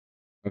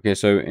Okay,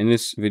 so in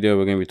this video,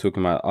 we're going to be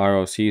talking about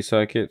RLC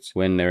circuits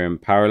when they're in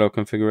parallel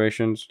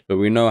configurations. So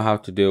we know how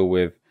to deal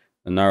with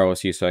an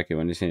RLC circuit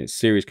when it's in its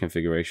series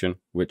configuration,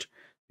 which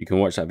you can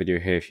watch that video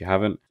here if you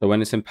haven't. So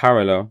when it's in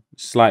parallel,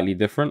 it's slightly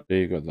different. So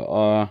you've got the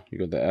R,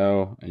 you've got the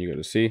L, and you've got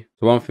the C.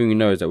 So one thing we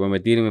know is that when we're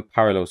dealing with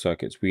parallel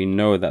circuits, we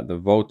know that the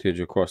voltage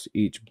across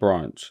each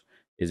branch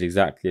is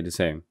exactly the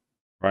same,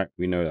 right?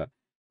 We know that.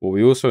 What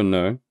we also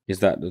know is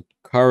that the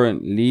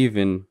current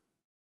leaving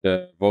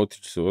the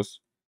voltage source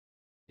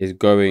is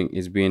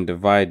being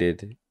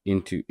divided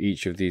into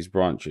each of these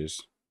branches.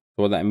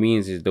 So what that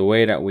means is the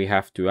way that we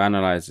have to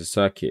analyze the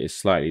circuit is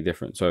slightly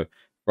different. So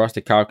for us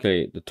to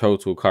calculate the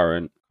total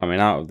current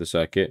coming out of the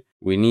circuit,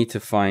 we need to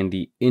find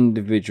the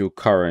individual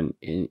current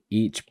in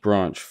each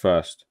branch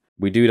first.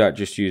 We do that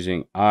just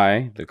using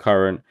I, the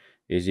current,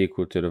 is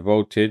equal to the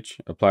voltage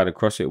applied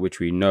across it, which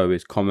we know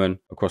is common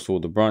across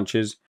all the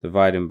branches,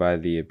 dividing by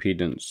the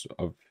impedance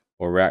of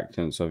or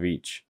reactance of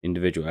each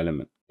individual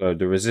element. So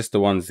the resistor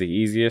one's the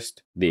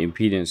easiest. The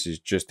impedance is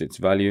just its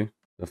value.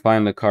 To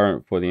find the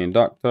current for the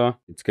inductor,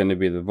 it's going to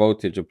be the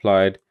voltage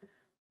applied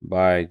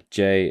by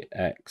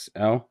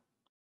JXL.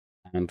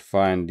 And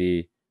find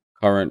the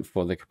current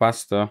for the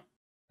capacitor,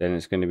 then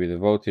it's going to be the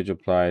voltage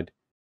applied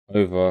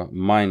over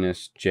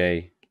minus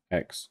JXC.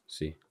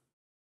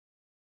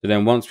 So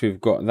then once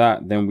we've got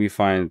that, then we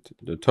find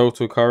the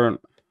total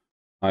current,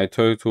 I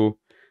total,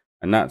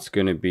 and that's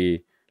going to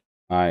be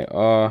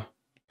IR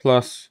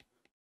plus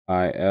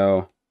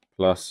IL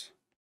plus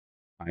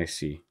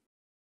IC.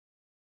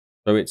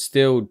 So it's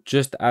still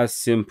just as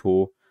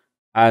simple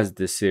as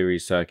the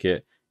series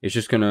circuit. It's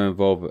just going to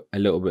involve a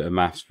little bit of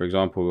maths. For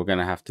example, we're going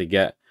to have to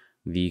get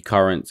the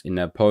currents in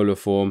their polar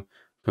form,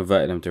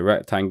 convert them to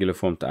rectangular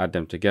form to add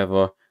them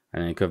together,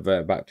 and then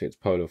convert it back to its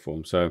polar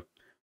form. So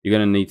you're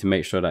going to need to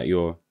make sure that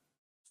you're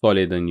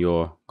solid in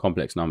your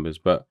complex numbers.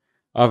 But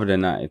other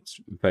than that, it's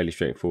fairly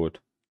straightforward.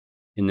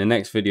 In the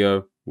next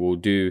video, we'll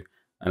do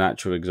an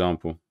actual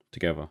example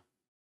together.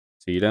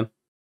 See you then.